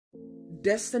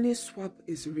Destiny swap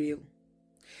is real.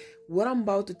 What I'm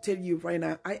about to tell you right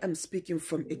now, I am speaking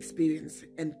from experience,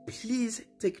 and please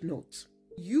take note.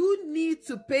 You need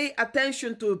to pay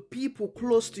attention to people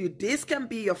close to you. This can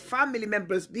be your family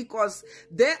members because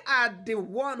they are the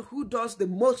one who does the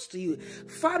most to you.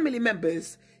 Family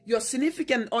members, your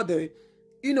significant other,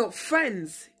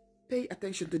 friends. Pay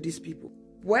attention to these people.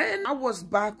 When I was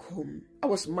back home, I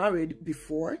was married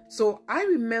before. So I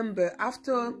remember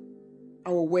after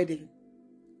our wedding,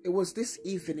 it was this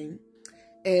evening,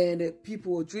 and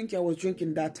people were drinking. I was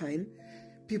drinking that time.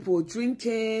 People were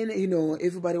drinking,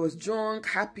 everybody was drunk,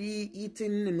 happy,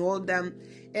 eating and all that.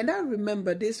 And I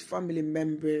remember this family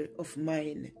member of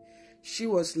mine, she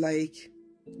was like,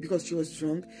 because she was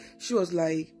drunk, she was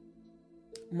like,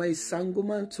 my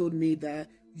sangoman told me that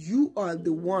you are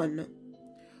the one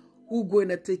who going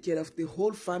to take care of the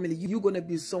whole family. You're going to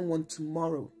be someone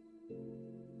tomorrow.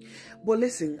 But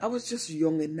listen, I was just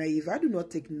young and naive. I do not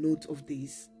take note of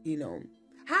this,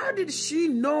 How did she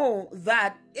know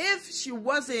that if she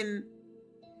wasn't,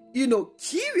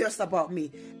 curious about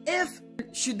me, if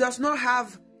she does not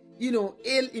have, ill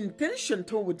intention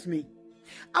towards me?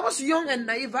 I was young and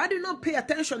naive. I did not pay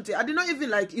attention to it. I did not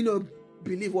even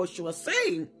believe what she was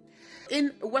saying.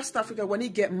 In West Africa, when you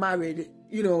get married,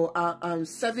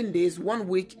 7 days, 1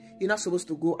 week, you're not supposed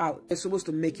to go out. You're supposed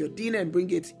to make your dinner and bring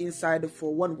it inside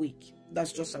for 1 week.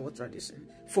 That's just our tradition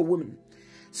for women.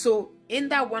 So in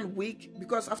that 1 week,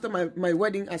 because after my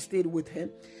wedding, I stayed with him.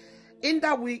 In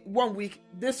that 1 week,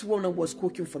 this woman was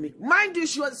cooking for me. Mind you,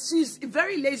 she's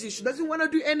very lazy. She doesn't want to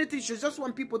do anything. She just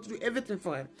wants people to do everything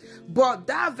for her. But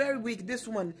that very week, this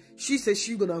woman, she said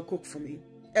she's going to cook for me.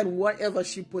 And whatever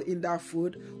she put in that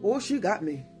food, she got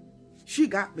me. She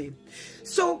got me.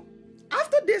 So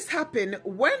after this happened,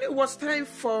 when it was time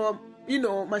for,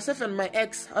 myself and my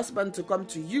ex-husband to come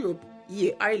to Europe,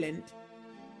 Ireland,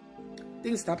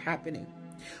 things start happening.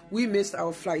 We missed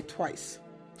our flight twice.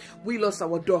 We lost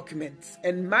our documents.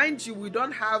 And mind you, we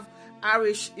don't have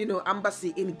Irish,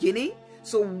 embassy in Guinea.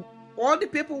 So all the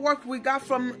paperwork we got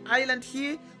from Ireland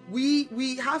here,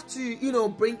 we have to,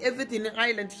 bring everything in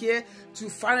Ireland here to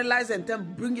finalize and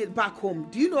then bring it back home.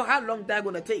 Do you know how long that's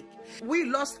going to take? We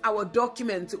lost our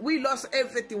documents. We lost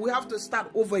everything. We have to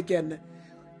start over again.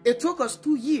 It took us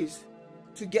 2 years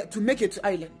to make it to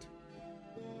Ireland.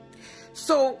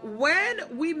 So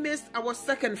when we missed our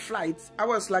second flight, I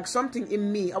was like, something in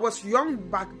me, I was young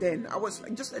back then, I was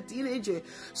like just a teenager,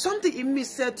 something in me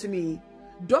said to me,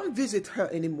 don't visit her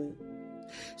anymore.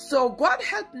 So God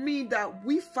helped me that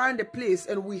we find a place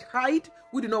and we hide.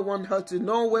 We did not want her to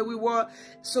know where we were.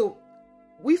 So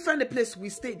we found a place, we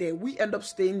stayed there. We end up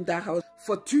staying in that house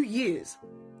for 2 years.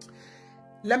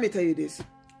 Let me tell you this.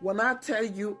 When I tell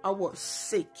you I was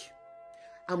sick,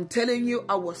 I'm telling you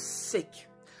I was sick.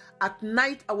 At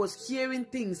night, I was hearing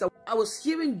things. I was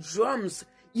hearing drums,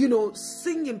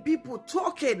 singing, people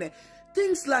talking,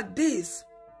 things like this.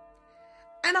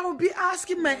 And I would be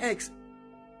asking my ex,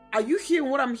 are you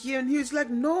hearing what I'm hearing? He was like,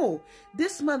 no.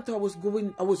 This month I was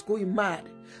going mad.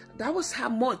 That was how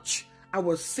much I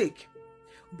was sick.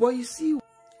 But you see,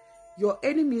 your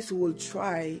enemies will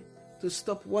try to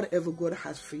stop whatever God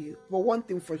has for you. But one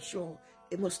thing for sure,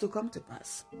 it must still come to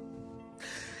pass.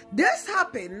 This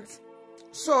happened.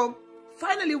 So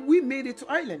finally we made it to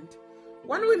Ireland.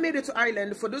 When we made it to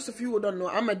Ireland, for those of you who don't know,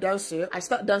 I'm a dancer. I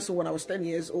started dancing when I was 10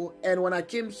 years old. And when I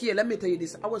came here, let me tell you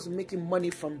this, I was making money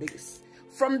from this.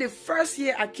 From the first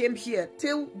year I came here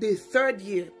till the third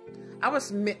year, I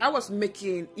was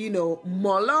making,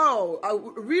 molo, a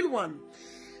real one.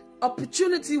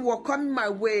 Opportunity were coming my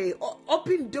way,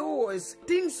 open doors,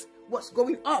 things was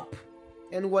going up.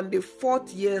 And when the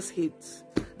fourth year hit,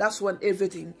 that's when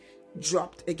everything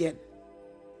dropped again.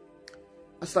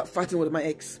 I started fighting with my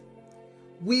ex.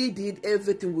 We did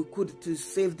everything we could to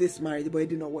save this marriage, but it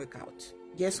did not work out.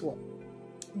 Guess what?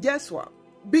 Guess what?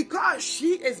 Because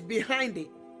she is behind it.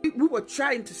 We were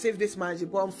trying to save this marriage,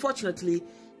 but unfortunately,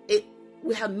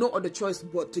 we had no other choice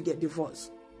but to get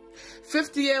divorced.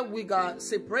 Fifth year, we got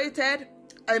separated.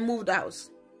 I moved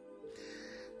house.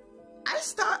 I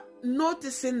start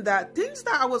noticing that things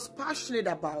that I was passionate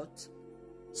about,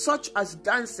 such as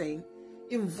dancing,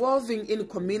 involving in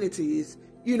communities,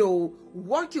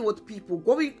 working with people,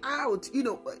 going out,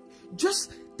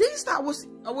 just things that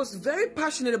I was very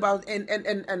passionate about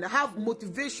and have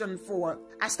motivation for.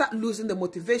 I start losing the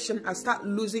motivation. I start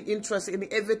losing interest in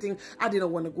everything. I didn't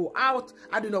want to go out.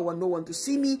 I did not want no one to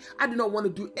see me. I did not want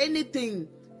to do anything.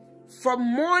 From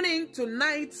morning to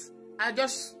night, I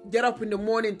just get up in the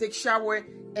morning, take shower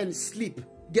and sleep.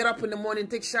 Get up in the morning,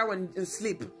 take shower and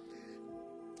sleep.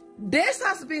 This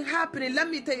has been happening, let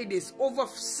me tell you this, over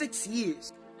 6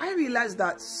 years. I realized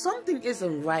that something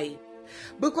isn't right.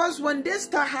 Because when this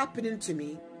start happening to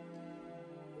me,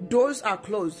 doors are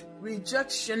closed.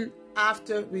 Rejection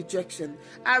after rejection.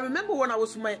 I remember when I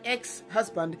was with my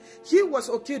ex-husband, he was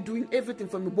okay doing everything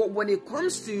for me. But when it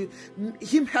comes to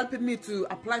him helping me to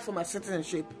apply for my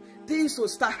citizenship, things will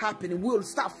start happening. We'll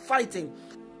start fighting.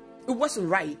 It wasn't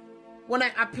right. When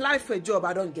I apply for a job,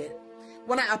 I don't get.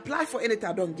 When I apply for anything,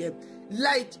 I don't get.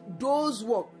 Like, doors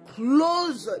were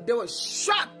closed. They were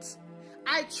shut.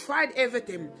 I tried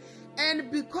everything.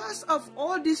 And because of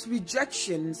all these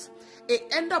rejections, it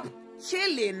ended up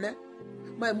killing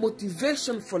my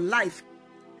motivation for life.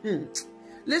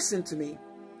 Listen to me.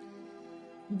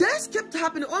 This kept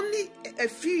happening only a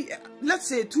few, let's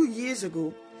say 2 years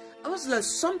ago. I was like,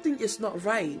 something is not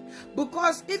right.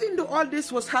 Because even though all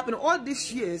this was happening all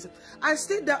these years, I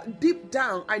stayed that deep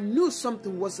down, I knew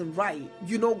something wasn't right.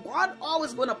 You know, God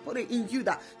always gonna put it in you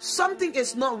that something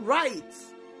is not right.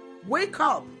 Wake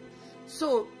up.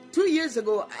 So 2 years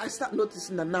ago, I started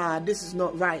noticing that, nah, this is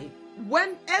not right.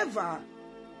 Whenever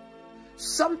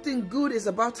something good is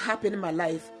about to happen in my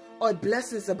life, or a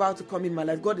blessing is about to come in my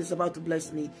life, God is about to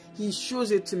bless me, He shows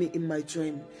it to me in my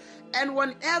dream. And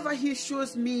whenever He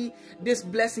shows me this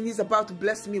blessing He's about to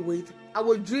bless me with, I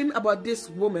will dream about this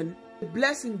woman. The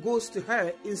blessing goes to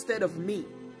her instead of me.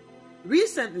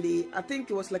 Recently, I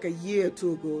think it was like a year or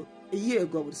two ago, I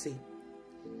would say,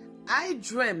 I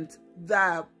dreamt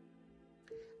that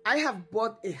I have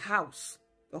bought a house,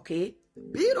 okay?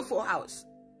 Beautiful house.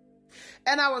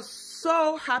 And I was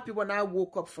so happy when I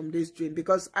woke up from this dream,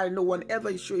 because I know whenever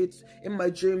you show it in my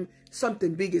dream,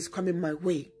 something big is coming my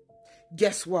way.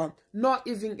 Guess what? Not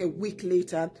even a week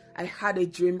later, I had a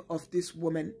dream of this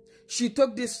woman. She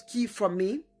took this key from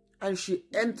me and she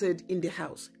entered in the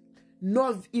house.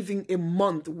 Not even a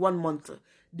month, 1 month,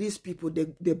 these people,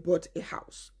 they bought a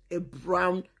house, a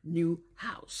brand new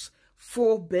house,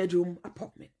 4-bedroom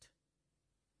apartment.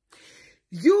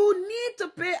 You need to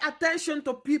pay attention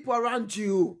to people around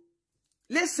you.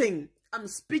 Listen, I'm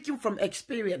speaking from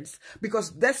experience,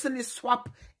 because destiny swap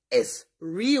is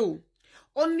real.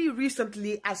 Only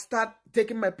recently I start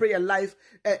taking my prayer life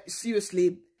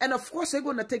seriously. And of course, it's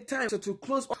going to take time. So to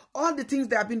close all the things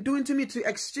that have been doing to me, to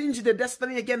exchange the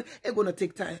destiny again, it's going to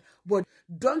take time. But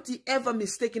don't you ever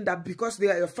mistaken that because they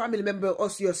are your family member or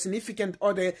your significant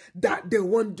other, that they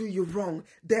won't do you wrong.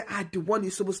 They are the one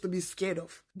you're supposed to be scared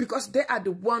of. Because they are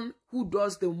the one who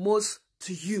does the most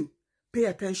to you. Pay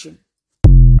attention.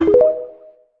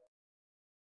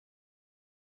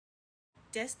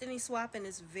 Destiny swapping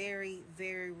is very,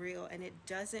 very real, and it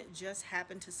doesn't just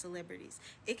happen to celebrities.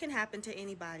 It can happen to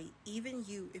anybody, even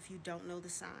you, if you don't know the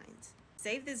signs.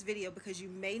 Save this video because you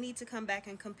may need to come back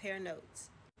and compare notes.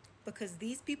 Because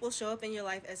these people show up in your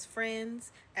life as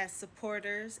friends, as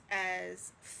supporters,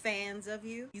 as fans of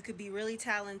you. You could be really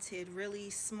talented,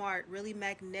 really smart, really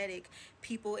magnetic.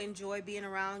 People enjoy being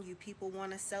around you. People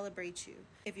want to celebrate you.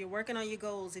 If you're working on your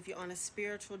goals, if you're on a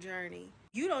spiritual journey,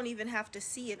 you don't even have to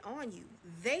see it on you.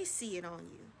 They see it on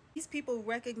you. These people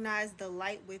recognize the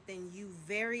light within you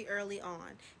very early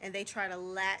on, and they try to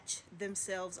latch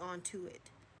themselves onto it.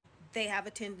 They have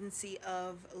a tendency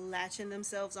of latching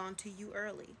themselves onto you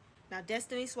early. Now,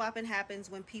 destiny swapping happens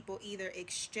when people either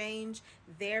exchange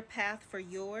their path for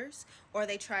yours, or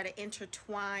they try to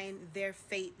intertwine their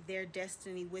fate, their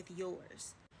destiny with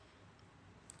yours.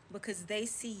 Because they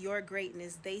see your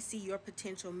greatness, they see your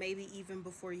potential, maybe even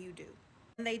before you do.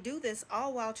 And they do this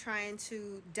all while trying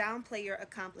to downplay your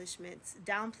accomplishments,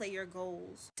 downplay your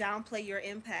goals, downplay your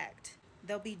impact.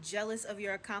 They'll be jealous of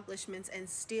your accomplishments and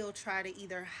still try to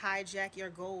either hijack your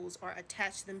goals or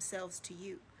attach themselves to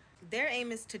you. Their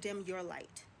aim is to dim your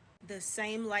light, the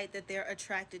same light that they're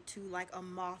attracted to like a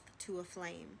moth to a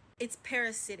flame. It's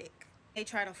parasitic. They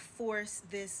try to force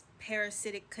this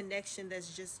parasitic connection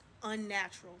that's just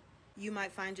unnatural. You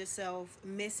might find yourself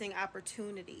missing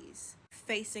opportunities,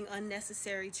 facing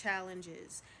unnecessary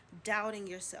challenges, doubting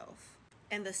yourself.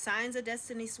 And the signs of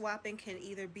destiny swapping can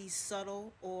either be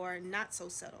subtle or not so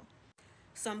subtle.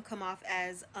 Some come off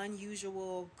as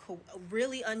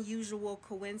really unusual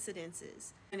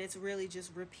coincidences, and it's really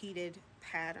just repeated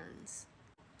patterns.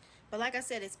 But like I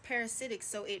said, it's parasitic,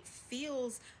 so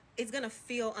it's going to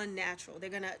feel unnatural. They're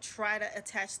going to try to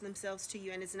attach themselves to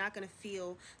you, and it's not going to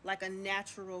feel like a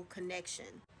natural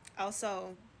connection.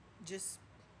 Also, just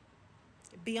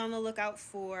be on the lookout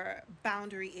for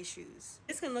boundary issues.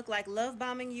 This can look like love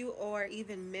bombing you or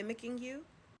even mimicking you.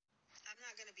 I'm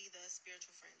not going to be the spiritual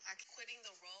friend. Quitting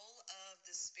the role of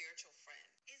the spiritual friend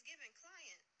is giving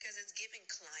client, because it's giving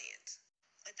client.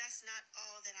 But that's not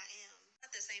all that I am.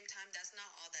 At the same time, that's not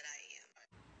all that I am.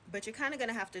 but you're kind of going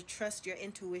to have to trust your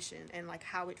intuition and like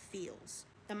how it feels.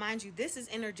 Now, mind you, this is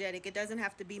energetic. It doesn't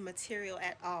have to be material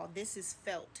at all. This is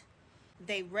felt.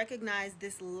 They recognize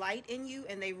this light in you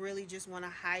and they really just want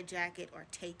to hijack it or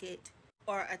take it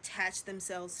or attach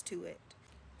themselves to it.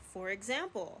 For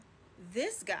example,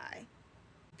 this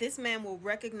man will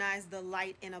recognize the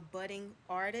light in a budding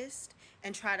artist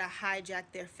and try to hijack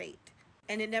their fate.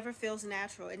 And it never feels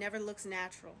natural. It never looks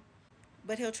natural.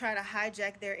 But he'll try to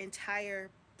hijack their entire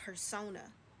persona.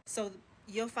 So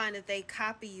you'll find that they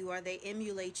copy you or they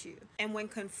emulate you. And when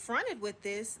confronted with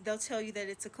this, they'll tell you that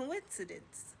it's a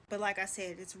coincidence. But like I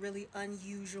said, it's really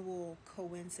unusual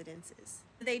coincidences.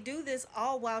 They do this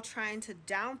all while trying to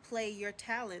downplay your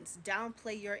talents,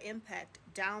 downplay your impact,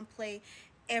 downplay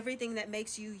everything that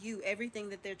makes you you, everything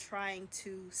that they're trying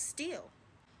to steal.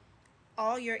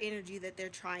 All your energy that they're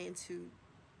trying to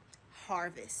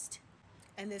harvest.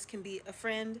 And this can be a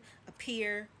friend, a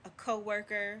peer, a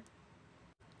coworker.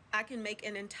 I can make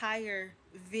an entire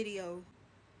video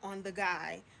on the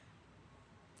guy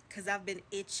because I've been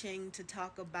itching to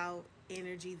talk about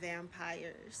energy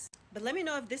vampires. But let me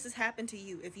know if this has happened to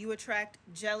you. If you attract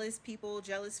jealous people,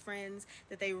 jealous friends,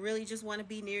 that they really just want to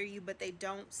be near you, but they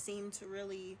don't seem to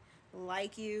really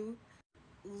like you.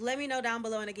 Let me know down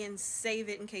below, and again, save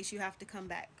it in case you have to come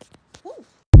back. Woo.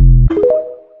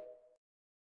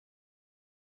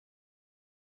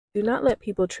 Do not let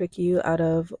people trick you out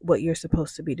of what you're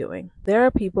supposed to be doing. There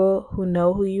are people who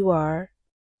know who you are,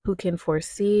 who can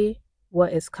foresee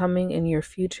what is coming in your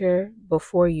future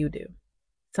before you do.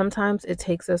 Sometimes it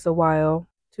takes us a while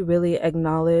to really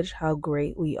acknowledge how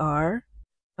great we are,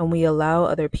 and we allow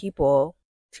other people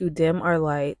to dim our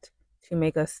light, to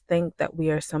make us think that we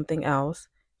are something else,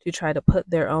 to try to put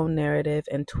their own narrative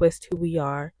and twist who we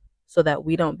are so that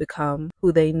we don't become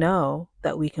who they know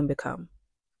that we can become.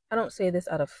 I don't say this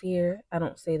out of fear. I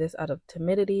don't say this out of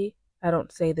timidity. I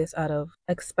don't say this out of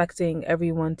expecting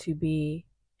everyone to be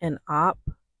an op.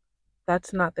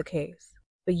 That's not the case.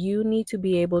 But you need to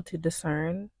be able to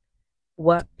discern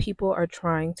what people are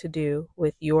trying to do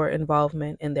with your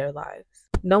involvement in their lives.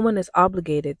 No one is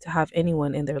obligated to have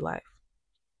anyone in their life.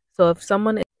 So if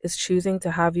someone is choosing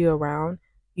to have you around,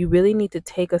 you really need to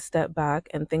take a step back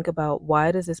and think about,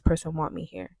 why does this person want me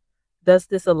here? Does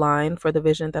this align for the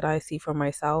vision that I see for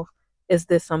myself? Is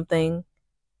this something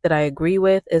that I agree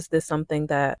with? Is this something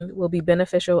that will be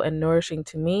beneficial and nourishing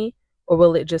to me, or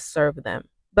will it just serve them?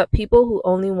 But people who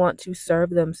only want to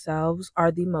serve themselves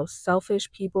are the most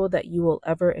selfish people that you will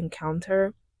ever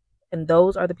encounter. And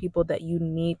those are the people that you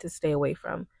need to stay away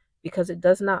from, because it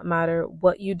does not matter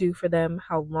what you do for them,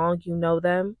 how long you know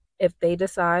them. If they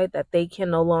decide that they can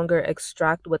no longer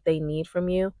extract what they need from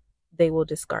you, they will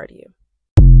discard you.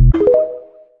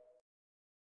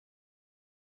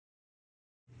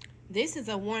 This is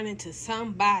a warning to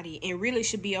somebody, and really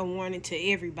should be a warning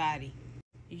to everybody.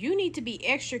 You need to be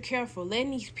extra careful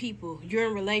letting these people you're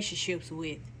in relationships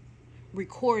with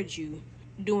record you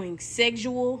doing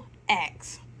sexual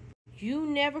acts. You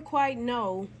never quite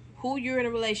know who you're in a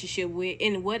relationship with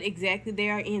and what exactly they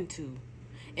are into.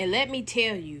 And let me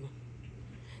tell you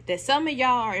that some of y'all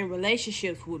are in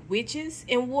relationships with witches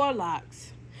and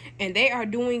warlocks, and they are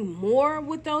doing more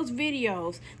with those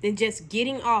videos than just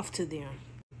getting off to them.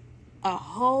 A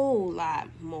whole lot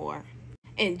more.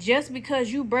 And just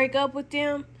because you break up with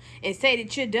them and say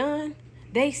that you're done,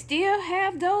 they still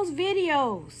have those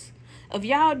videos of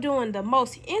y'all doing the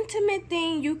most intimate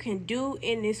thing you can do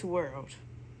in this world.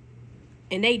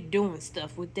 And they doing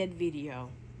stuff with that video.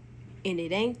 And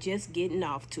it ain't just getting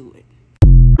off to it.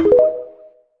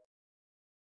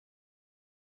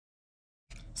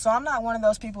 So I'm not one of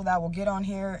those people that will get on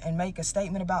here and make a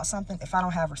statement about something if I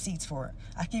don't have receipts for it.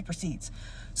 I keep receipts.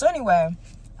 So anyway,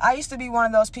 I used to be one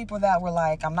of those people that were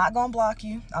like, I'm not going to block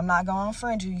you. I'm not going to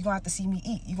unfriend you. You're going to have to see me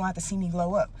eat. You're going to have to see me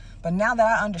glow up. But now that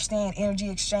I understand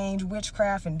energy exchange,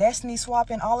 witchcraft, and destiny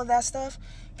swapping, all of that stuff,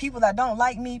 people that don't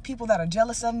like me, people that are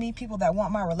jealous of me, people that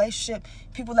want my relationship,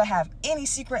 people that have any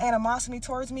secret animosity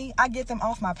towards me, I get them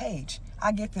off my page.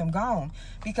 I get them gone.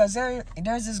 Because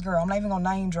there's this girl, I'm not even going to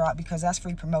name drop because that's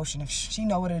free promotion. If she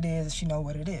know what it is, she know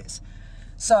what it is.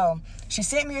 So she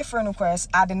sent me a friend request.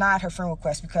 I denied her friend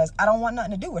request because I don't want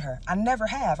nothing to do with her. I never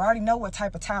have. I already know what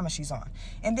type of timing she's on.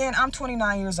 And then I'm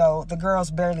 29 years old. The girl's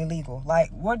barely legal.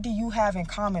 Like, what do you have in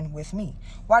common with me?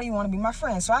 Why do you want to be my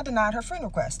friend? So I denied her friend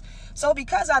request. So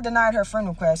because I denied her friend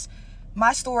request,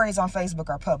 my stories on Facebook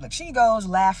are public. She goes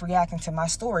laugh reacting to my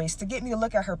stories to get me to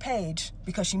look at her page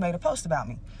because she made a post about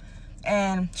me.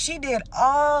 And she did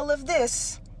all of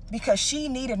this because she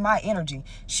needed my energy.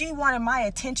 She wanted my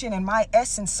attention and my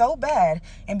essence so bad.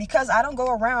 And because I don't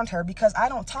go around her, because I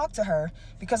don't talk to her,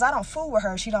 because I don't fool with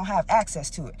her, she don't have access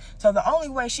to it. So the only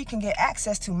way she can get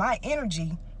access to my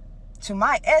energy, to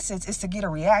my essence, is to get a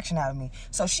reaction out of me.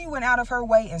 So she went out of her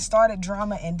way and started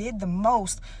drama and did the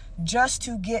most just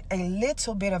to get a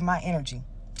little bit of my energy.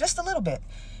 Just a little bit.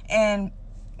 And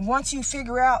once you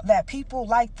figure out that people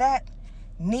like that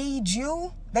need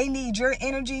you, they need your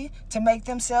energy to make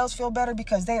themselves feel better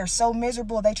because they are so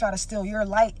miserable, they try to steal your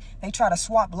light, they try to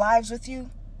swap lives with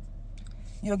you,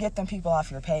 you'll get them people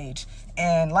off your page.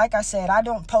 And like I said, I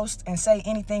don't post and say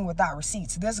anything without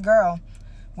receipts. This girl,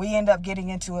 we end up getting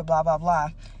into it, blah, blah, blah.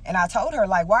 And I told her,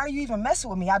 like, why are you even messing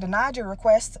with me? I denied your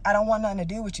request. I don't want nothing to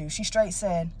do with you. She straight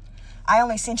said, I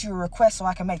only sent you a request so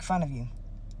I can make fun of you.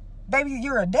 Baby,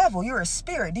 you're a devil. You're a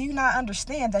spirit. Do you not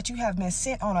understand that you have been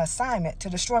sent on an assignment to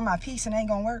destroy my peace and it ain't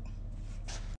gonna work?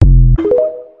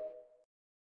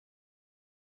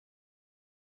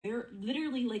 They're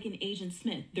literally like an Agent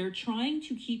Smith. They're trying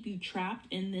to keep you trapped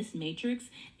in this matrix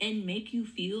and make you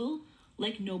feel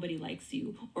like nobody likes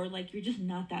you, or like you're just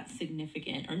not that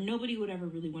significant, or nobody would ever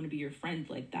really want to be your friend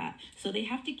like that. So they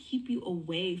have to keep you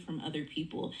away from other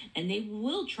people, and they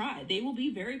will try. They will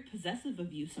be very possessive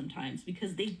of you sometimes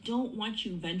because they don't want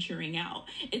you venturing out.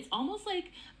 It's almost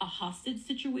like a hostage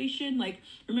situation. Like,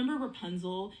 remember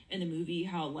Rapunzel in the movie,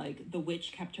 how like the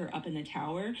witch kept her up in the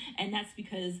tower? And that's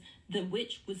because the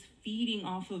witch was feeding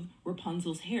off of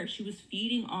Rapunzel's hair. She was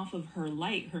feeding off of her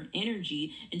light, her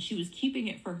energy, and she was keeping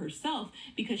it for herself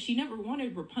because she never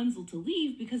wanted Rapunzel to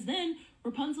leave, because then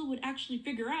Rapunzel would actually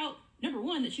figure out, number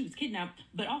one, that she was kidnapped,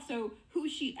 but also who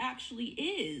she actually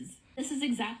is. This is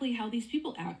exactly how these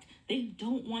people act. They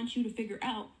don't want you to figure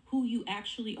out who you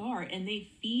actually are, and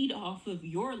they feed off of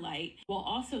your light while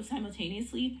also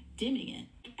simultaneously dimming it.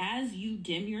 As you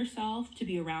dim yourself to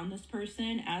be around this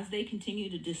person, as they continue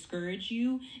to discourage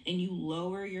you and you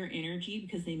lower your energy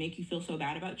because they make you feel so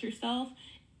bad about yourself,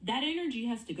 that energy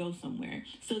has to go somewhere.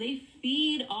 So they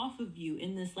feed off of you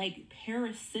in this like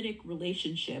parasitic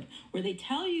relationship where they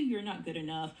tell you you're not good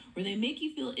enough, where they make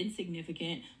you feel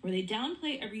insignificant, where they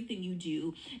downplay everything you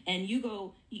do, and you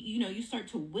go, you start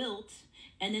to wilt,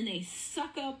 and then they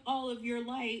suck up all of your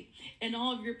light and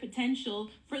all of your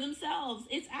potential for themselves.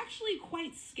 It's actually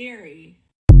quite scary.